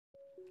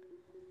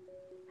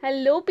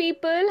Hello,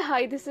 people.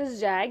 Hi, this is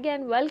Jag,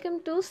 and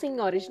welcome to Sing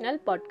Original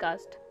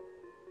Podcast.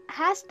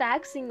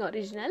 Hashtag Sing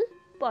Original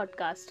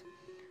Podcast.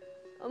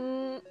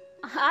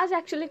 आज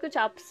actually कुछ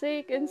आपसे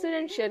एक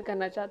incident share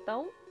करना चाहता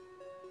हूँ.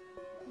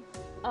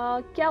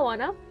 क्या हुआ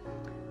ना,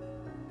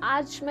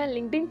 आज मैं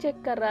लिंक्डइन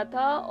चेक कर रहा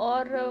था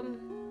और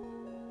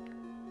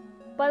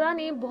पता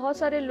नहीं बहुत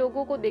सारे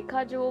लोगों को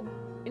देखा जो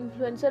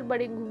इन्फ्लुएंसर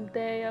बड़े घूमते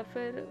हैं या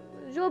फिर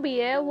जो भी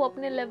है वो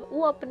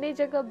अपने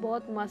जगह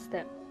बहुत मस्त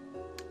है,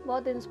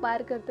 बहुत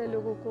इंस्पायर करते हैं,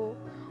 लोगों को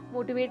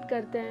मोटिवेट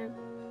करते हैं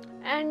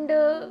एंड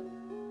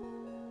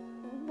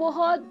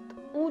बहुत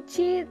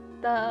ऊंची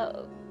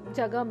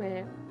जगह में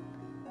है.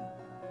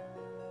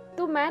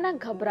 तो मैं ना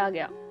घबरा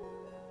गया.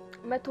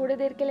 मैं थोड़ी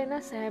देर के लिए ना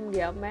सहम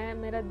गया.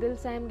 मेरा दिल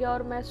सहम गया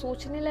और मैं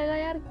सोचने लगा,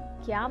 यार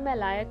क्या मैं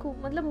लायक हूँ.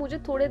 मतलब मुझे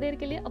थोड़ी देर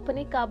के लिए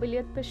अपनी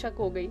काबिलियत पे शक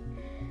हो गई.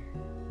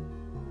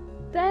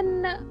 देन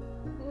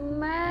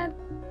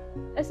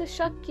मैं ऐसे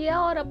शक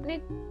किया और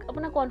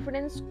अपना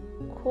कॉन्फिडेंस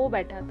खो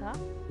बैठा था.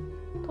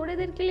 थोड़ी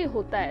देर के लिए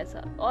होता है ऐसा,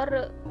 और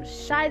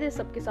शायद ये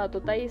सबके साथ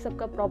होता है. ये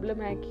सबका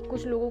प्रॉब्लम है कि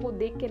कुछ लोगों को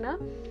देख के ना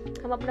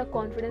हम अपना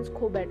कॉन्फिडेंस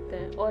खो बैठते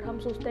हैं और हम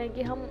सोचते हैं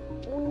कि हम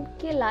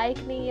उनके लायक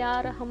नहीं,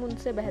 यार हम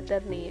उनसे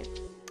बेहतर नहीं है.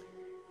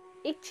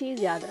 एक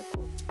चीज याद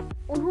रखो,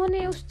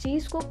 उन्होंने उस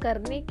चीज को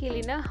करने के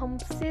लिए ना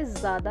हमसे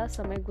ज्यादा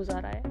समय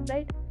गुजारा है,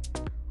 राइट.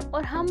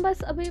 और हम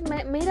बस अभी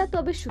मेरा तो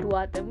अभी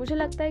शुरुआत है. मुझे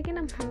लगता है कि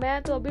ना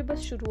मैं तो अभी बस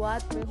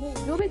शुरुआत में हूँ.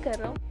 जो भी कर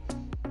रहा हूँ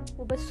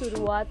वो बस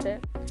शुरुआत है.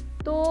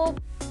 तो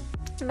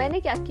मैंने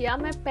क्या किया,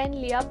 मैं पेन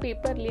लिया,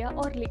 पेपर लिया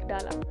और लिख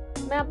डाला.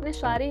 मैं अपने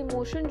सारे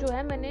इमोशन जो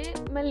है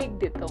मैं लिख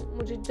देता हूँ.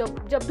 मुझे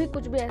जब भी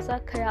कुछ भी ऐसा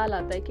ख्याल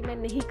आता है कि मैं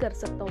नहीं कर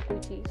सकता हूँ कोई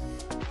चीज़,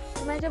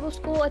 तो मैं जब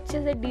उसको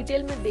अच्छे से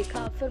डिटेल में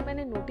देखा, फिर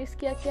मैंने नोटिस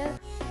किया कि यार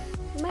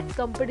मैं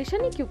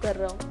कंपटीशन ही क्यों कर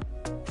रहा हूँ.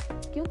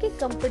 क्योंकि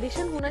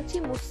कंपटीशन होना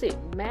चाहिए मुझसे.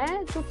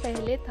 मैं जो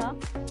पहले था,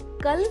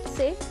 कल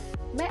से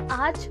मैं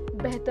आज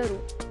बेहतर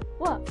हूँ.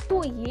 वाह,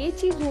 तो ये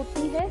चीज़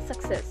होती है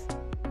सक्सेस.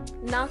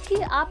 ना कि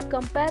आप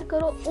कंपेयर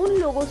करो उन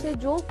लोगों से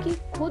जो कि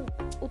खुद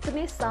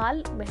उतने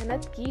साल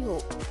मेहनत की हो.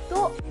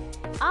 तो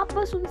आप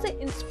बस उनसे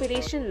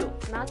इंस्पिरेशन लो,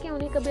 ना कि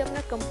उन्हें कभी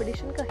अपना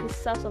कंपटीशन का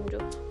हिस्सा समझो.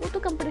 वो तो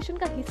कंपटीशन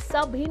का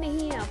हिस्सा भी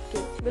नहीं है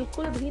आपके,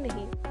 बिल्कुल भी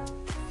नहीं.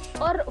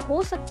 और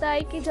हो सकता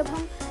है कि जब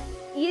हम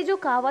ये जो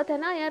कहावत है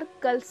ना, यार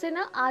कल से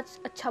ना आज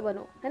अच्छा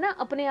बनो, है ना,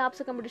 अपने आप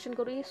से कंपटीशन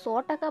करो, ये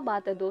 100%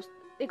 बात है दोस्त.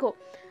 देखो,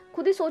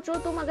 खुद ही सोचो,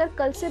 तुम अगर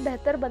कल से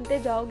बेहतर बनते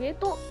जाओगे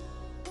तो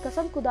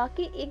कसम खुदा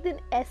की एक दिन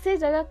ऐसे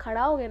जगह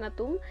खड़ा होगे ना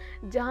तुम,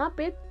 जहाँ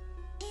पे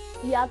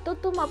या तो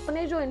तुम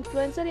अपने जो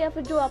इन्फ्लुएंसर या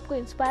फिर जो आपको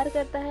इंस्पायर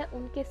करता है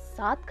उनके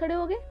साथ खड़े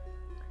होगे,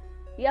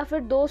 या फिर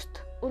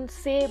दोस्त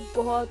उनसे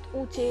बहुत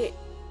ऊंचे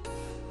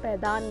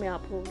पैदान में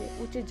आप होगे,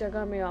 ऊंची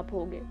जगह में आप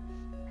होगे,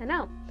 है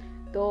ना.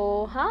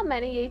 तो हाँ,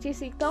 मैंने यही चीज़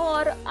सीखता हूँ.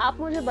 और आप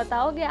मुझे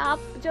बताओगे, आप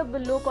जब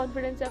लो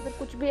कॉन्फिडेंस या फिर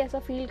कुछ भी ऐसा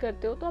फील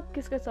करते हो तो आप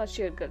किसके साथ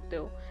शेयर करते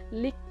हो,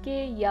 लिख के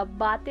या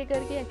बातें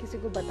करके या किसी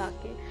को बता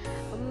के.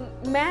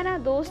 मैं ना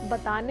दोस्त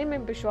बताने में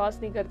विश्वास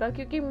नहीं करता,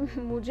 क्योंकि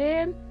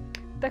मुझे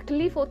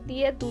तकलीफ होती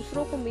है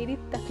दूसरों को मेरी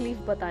तकलीफ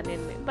बताने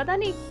में. पता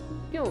नहीं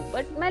क्यों,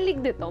 बट मैं लिख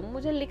देता हूँ.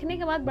 मुझे लिखने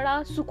के बाद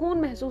बड़ा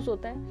सुकून महसूस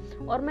होता है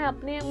और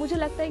मुझे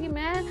लगता है कि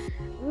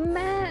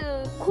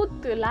मैं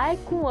खुद लायक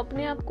हूँ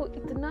अपने आप को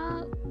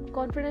इतना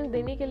कॉन्फिडेंस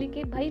देने के लिए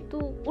कि भाई तू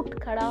उठ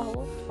खड़ा हो,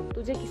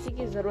 तुझे किसी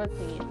की ज़रूरत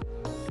नहीं है.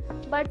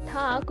 बट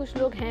हाँ, कुछ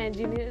लोग हैं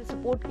जिन्हें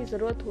सपोर्ट की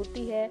ज़रूरत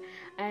होती है.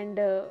 एंड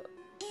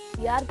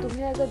यार,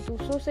 तुम्हें अगर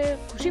दूसरों से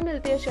खुशी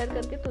मिलती है शेयर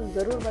करके तो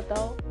ज़रूर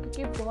बताओ,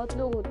 क्योंकि बहुत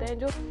लोग होते हैं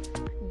जो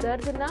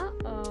दर्द ना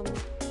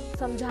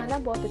समझाना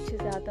बहुत अच्छे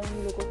से आता है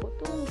उन लोगों को,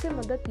 तो उनसे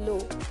मदद लो.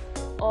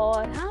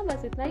 और हाँ,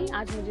 बस इतना ही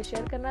आज मुझे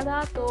शेयर करना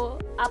था. तो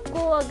आपको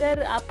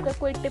अगर आपका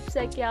कोई टिप्स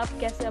है कि आप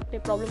कैसे अपने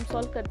प्रॉब्लम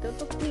सॉल्व करते हो,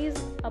 तो प्लीज़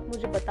आप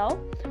मुझे बताओ.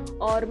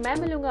 और मैं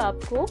मिलूँगा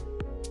आपको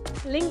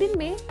लिंक्डइन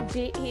में,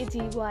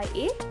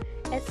 JAGYASINI.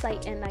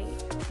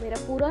 मेरा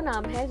पूरा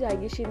नाम है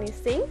जागीशिनी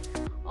सिंह.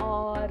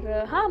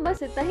 और हाँ,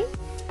 बस इतना ही.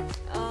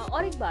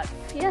 और एक बात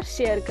यार,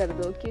 शेयर कर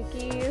दो,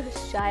 क्योंकि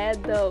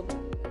शायद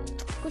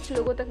कुछ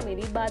लोगों तक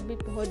मेरी बात भी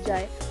पहुंच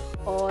जाए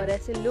और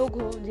ऐसे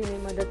लोग हों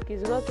जिन्हें मदद की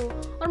ज़रूरत हो.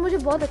 और मुझे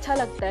बहुत अच्छा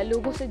लगता है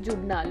लोगों से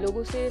जुड़ना,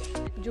 लोगों से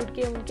जुड़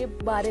के उनके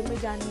बारे में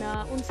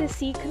जानना, उनसे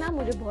सीखना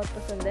मुझे बहुत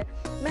पसंद है.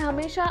 मैं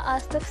हमेशा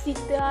आज तक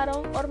सीखते आ रहा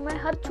हूँ और मैं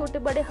हर छोटे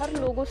बड़े हर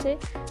लोगों से,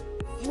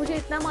 मुझे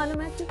इतना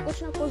मालूम है कि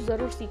कुछ ना कुछ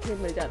ज़रूर सीखने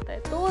मिल जाता है.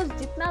 तो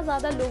जितना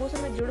ज़्यादा लोगों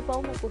से मैं जुड़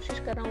पाऊँ, मैं कोशिश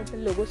कर रहा हूँ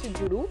उतने लोगों से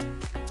जुड़ूँ.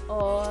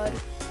 और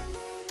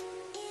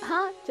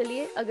हाँ,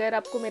 चलिए, अगर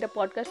आपको मेरा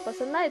पॉडकास्ट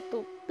पसंद आए तो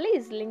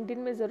प्लीज़ लिंक्डइन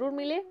में ज़रूर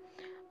मिले.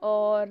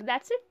 और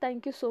that's it.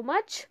 Thank you so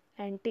much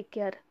and take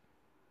care.